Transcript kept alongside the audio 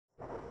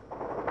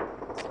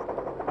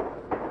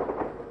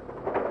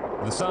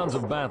The sounds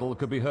of battle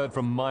could be heard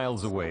from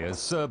miles away as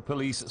Serb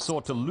police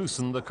sought to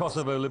loosen the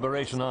Kosovo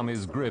Liberation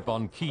Army's grip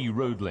on key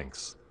road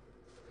links.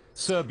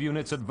 Serb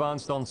units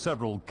advanced on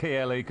several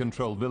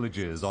KLA-controlled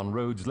villages on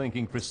roads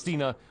linking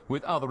Pristina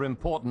with other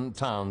important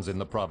towns in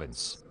the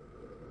province.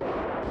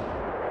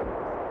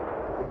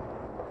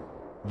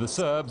 The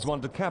Serbs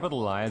want to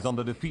capitalize on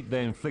the defeat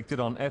they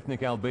inflicted on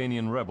ethnic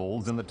Albanian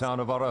rebels in the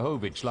town of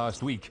Rahovec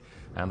last week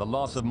and the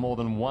loss of more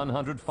than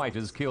 100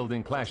 fighters killed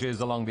in clashes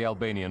along the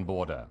Albanian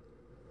border.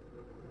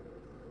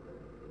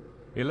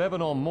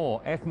 11 or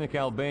more ethnic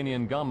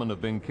Albanian gunmen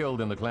have been killed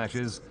in the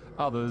clashes,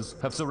 others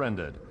have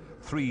surrendered.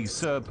 3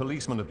 Serb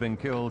policemen have been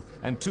killed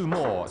and 2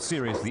 more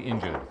seriously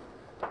injured.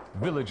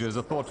 Villagers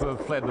are thought to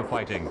have fled the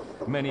fighting,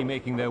 many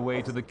making their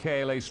way to the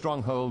KLA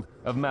stronghold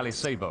of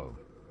Malisevo.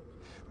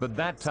 But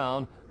that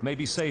town may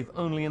be safe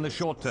only in the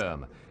short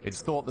term.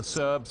 It's thought the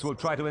Serbs will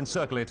try to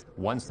encircle it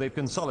once they've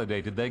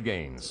consolidated their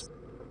gains.